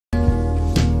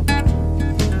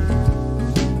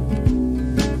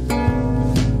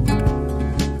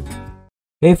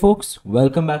Hey folks,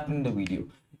 welcome back to the video.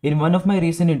 In one of my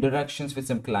recent interactions with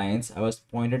some clients, I was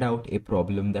pointed out a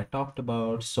problem that talked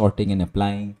about sorting and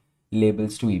applying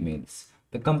labels to emails.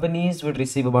 The companies would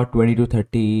receive about 20 to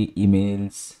 30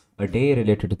 emails a day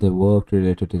related to their work,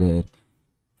 related to their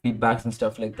feedbacks and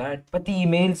stuff like that, but the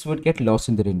emails would get lost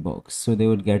in their inbox. So they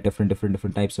would get different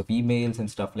types of emails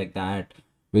and stuff like that,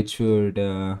 which would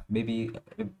maybe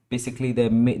basically the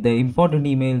important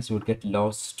emails would get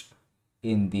lost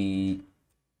in the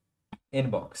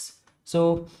inbox.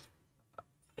 So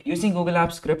using Google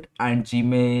Apps Script and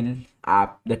Gmail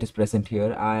app that is present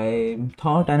here, I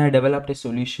thought and I developed a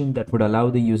solution that would allow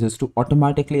the users to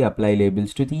automatically apply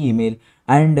labels to the email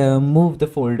and move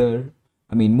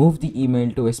the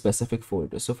email to a specific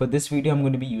folder. So for this video, I'm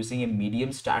going to be using a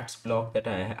Medium stats block that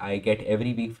I get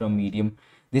every week from Medium.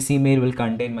 This email will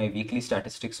contain my weekly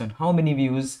statistics on how many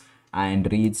views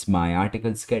and reads my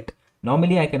articles get.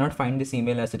 Normally, I cannot find this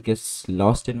email as it gets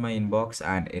lost in my inbox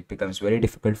and it becomes very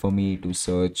difficult for me to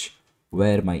search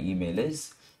where my email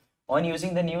is. On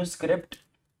using the new script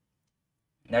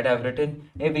that I've written,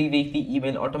 every week the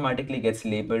email automatically gets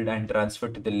labeled and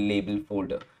transferred to the label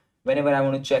folder. Whenever I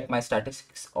want to check my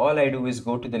statistics, all I do is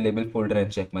go to the label folder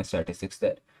and check my statistics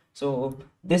there. So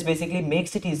this basically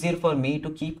makes it easier for me to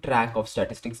keep track of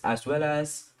statistics as well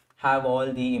as have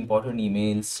all the important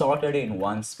emails sorted in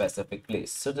one specific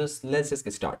place. So let's just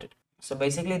get started. So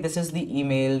basically this is the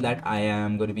email that I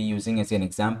am going to be using as an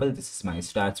example. This is my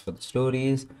stats for the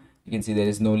stories. You can see there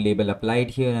is no label applied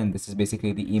here, and this is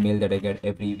basically the email that I get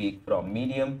every week from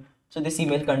Medium. So this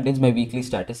email contains my weekly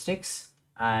statistics,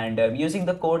 and using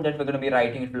the code that we're going to be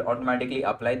writing, it will automatically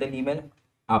apply the email,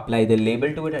 apply the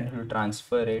label to it, and it will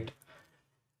transfer it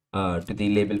to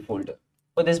the label folder.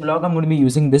 For this blog, I'm going to be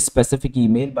using this specific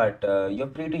email, but you're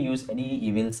free to use any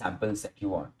email samples that you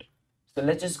want. So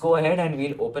let's just go ahead and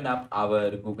we'll open up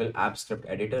our Google Apps Script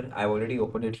editor. I've already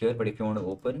opened it here, but if you want to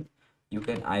open, you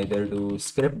can either do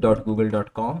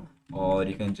script.google.com, or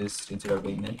you can just, instead of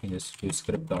doing that, you can just do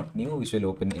script.new, which will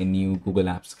open a new Google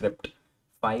Apps Script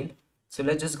file. So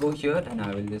let's just go here and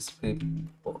I will just click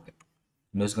OK.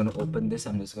 I'm just going to open this.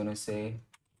 I'm just going to say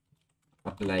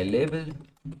apply label.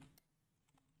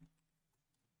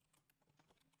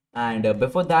 And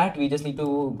before that, we just need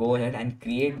to go ahead and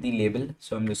create the label.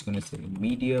 So I'm just going to say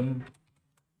Medium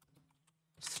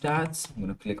stats. I'm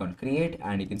going to click on create,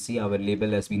 and you can see our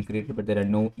label has been created, but there are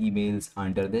no emails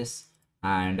under this,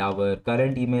 and our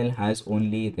current email has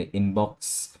only the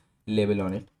inbox label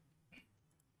on it.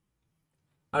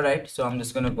 All right, so I'm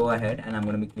just going to go ahead and I'm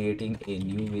going to be creating a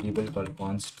new variable called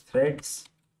const threads,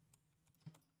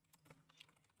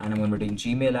 and I'm going to be doing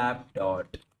gmail app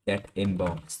dot get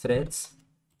inbox threads.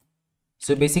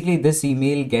 So basically this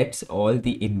email gets all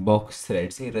the inbox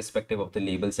threads irrespective of the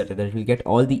labels that are there. It will get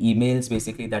all the emails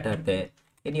basically that are there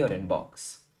in your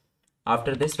inbox.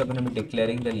 After this, we're going to be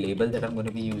declaring the label that I'm going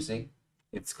to be using.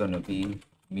 It's going to be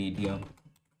medium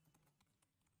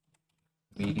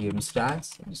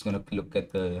stats. I'm just going to look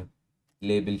at the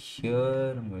label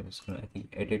here. I'm just going to, I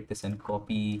think, edit this and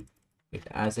copy it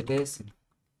as it is.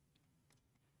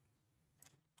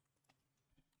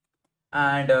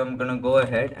 And I'm gonna go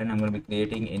ahead and I'm gonna be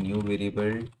creating a new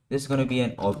variable. This is gonna be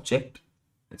an object.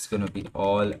 It's gonna be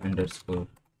all underscore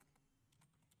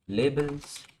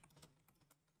labels.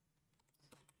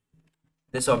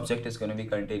 This object is gonna be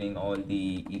containing all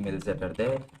the emails that are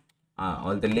there,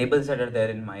 all the labels that are there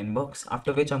in my inbox.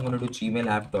 After which I'm gonna do gmail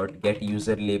app dot get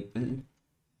user label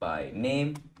by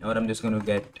name, or I'm just gonna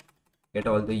get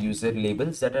all the user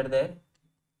labels that are there.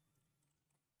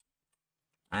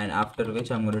 And after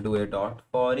which I'm going to do a dot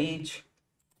for each,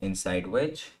 inside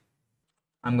which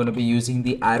I'm going to be using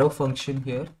the arrow function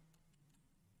here,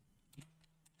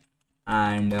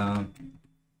 and I'm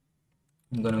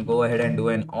going to go ahead and do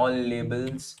an all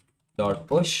labels dot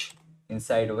push,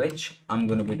 inside which I'm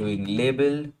going to be doing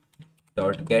label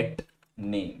dot get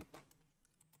name.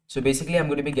 So basically I'm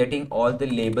going to be getting all the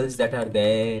labels that are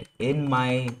there in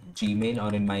my Gmail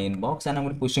or in my inbox, and I'm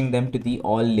going to be pushing them to the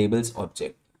all labels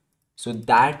object. So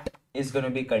that is going to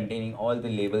be containing all the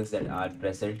labels that are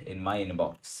present in my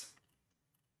inbox.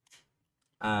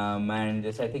 And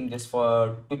just, I think, just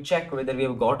for to check whether we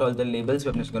have got all the labels,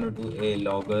 I'm just going to do a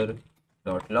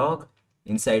logger.log,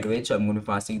 inside which I'm going to be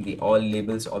passing the all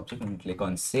labels object. I'm going to click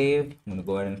on save. I'm going to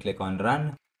go ahead and click on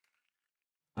run.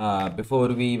 Before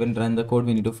we even run the code,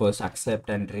 we need to first accept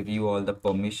and review all the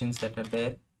permissions that are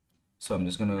there. So I'm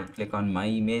just going to click on my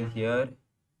email here.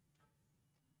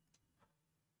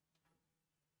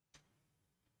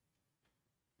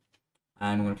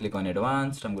 And I'm going to click on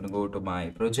advanced. I'm going to go to my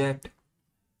project,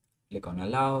 click on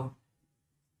allow.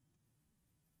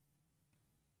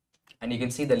 And you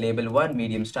can see the label 1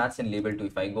 medium starts and label 2.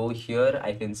 If I go here,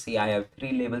 I can see I have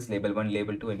 3 labels, label 1,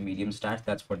 label 2 and medium starts.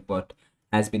 That's what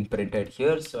has been printed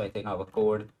here. So I think our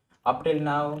code up till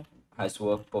now has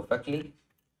worked perfectly.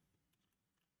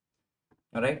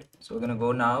 All right, so we're gonna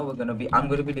go now. I'm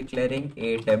gonna be declaring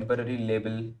a temporary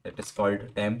label that is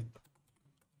called temp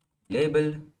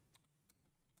label.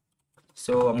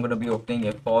 So I'm going to be opening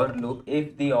a for loop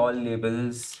if the all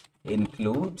labels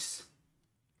includes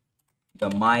the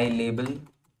my label.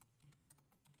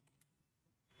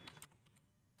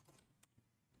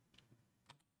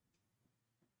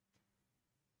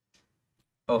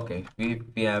 Okay,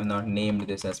 we have not named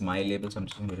this as my label, so I'm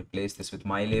just going to replace this with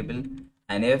my label.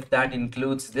 And if that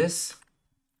includes this,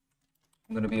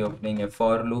 I'm going to be opening a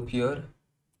for loop here.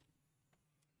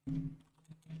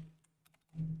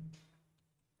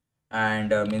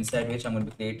 And inside which I'm going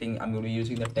to be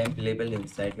using the temp label,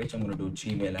 inside which I'm going to do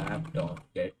Gmail app dot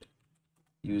get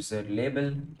user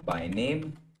label by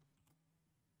name.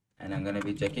 And I'm going to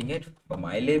be checking it for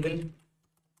my label.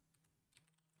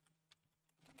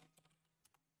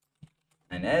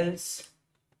 And else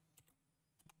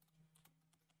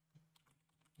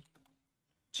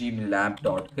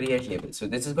gmail.create label. So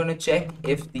this is going to check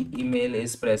if the email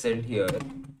is present here,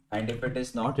 and if it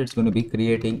is not, it's going to be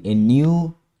creating a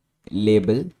new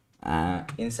label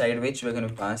inside which we're going to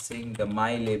be passing the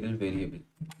my label variable.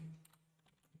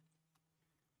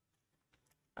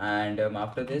 And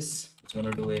after this, it's going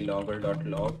to do a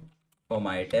logger.log for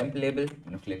my temp label. I'm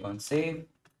going to click on save.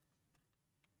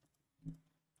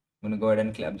 I'm going to go ahead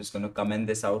and I'm just going to comment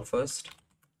this out first.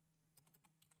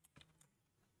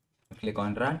 Click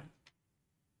on run.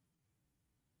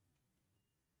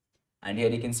 And here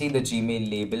you can see the Gmail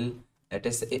label. That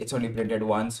is, it's only printed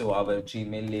once, so our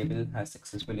Gmail label has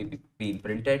successfully been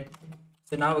printed.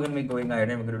 So now we're going to be going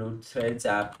ahead and we're going to do threads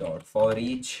app dot for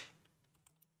each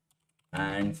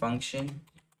and function.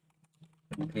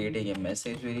 I'm creating a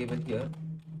message variable here.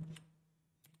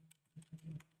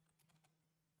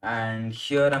 And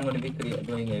here I'm going to be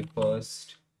doing a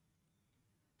first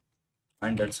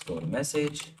underscore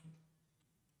message.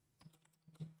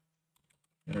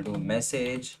 I'm going to do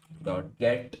message dot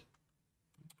get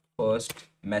first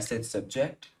message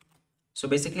subject. So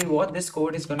basically what this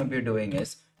code is going to be doing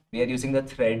is we are using the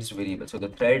threads variable. So the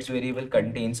threads variable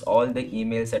contains all the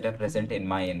emails that are present in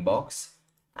my inbox,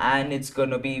 and it's going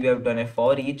to be, we have done a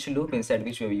for each loop inside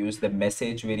which we have used the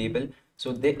message variable.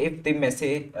 So if the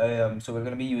message, so we're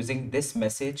going to be using this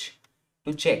message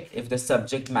to check if the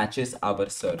subject matches our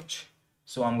search.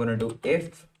 So I'm going to do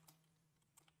if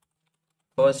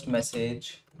first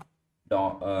message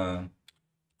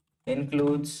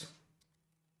includes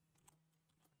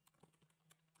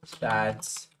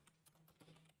stats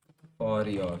for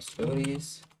your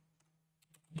stories.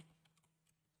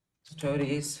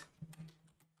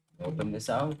 Open this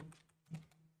out,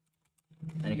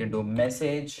 and you can do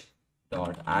message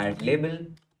dot add label,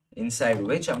 inside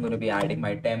which I'm going to be adding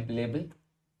my temp label.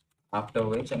 After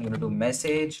which I'm going to do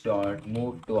message dot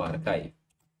move to archive.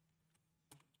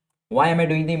 Why am I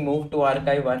doing the move to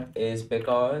archive one is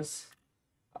because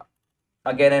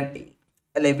again,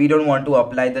 like we don't want to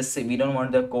apply this, we don't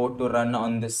want the code to run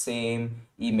on the same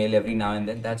email every now and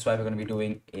then. That's why we're going to be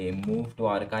doing a move to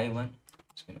archive one.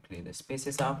 Just going to clear the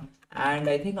spaces out, and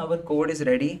I think our code is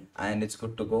ready and it's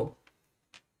good to go.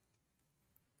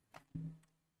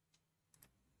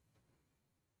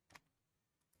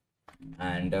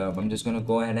 And I'm just going to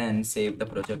go ahead and save the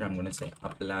project. I'm going to say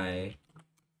apply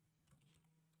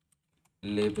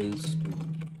labels to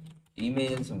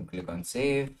emails and click on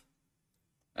save.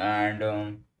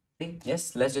 And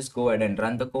yes, let's just go ahead and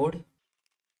run the code.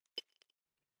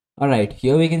 All right,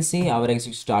 here we can see our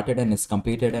execute started and is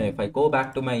completed. And if I go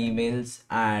back to my emails,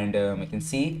 and I can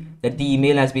see that the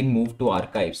email has been moved to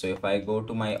archive. So if I go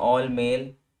to my all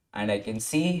mail, and I can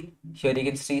see here, you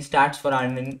can see stats for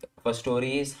Aryan for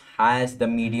stories has the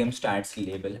medium stats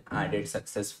label added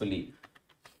successfully.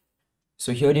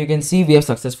 So here you can see we have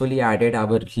successfully added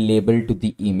our label to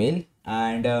the email.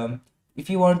 And if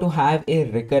you want to have a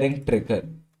recurring trigger,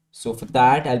 so for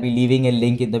that, I'll be leaving a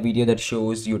link in the video that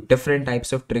shows you different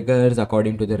types of triggers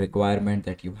according to the requirement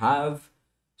that you have.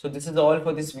 So this is all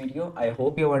for this video. I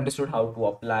hope you have understood how to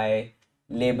apply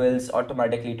labels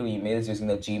automatically to emails using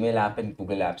the Gmail app and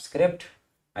Google Apps script.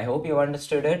 I hope you have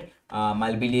understood it.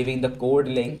 I'll be leaving the code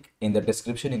link in the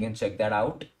description. You can check that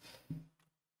out.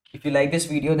 If you like this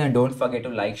video, then don't forget to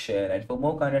like, share, and for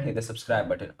more content, hit the subscribe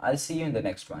button. I'll see you in the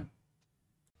next one.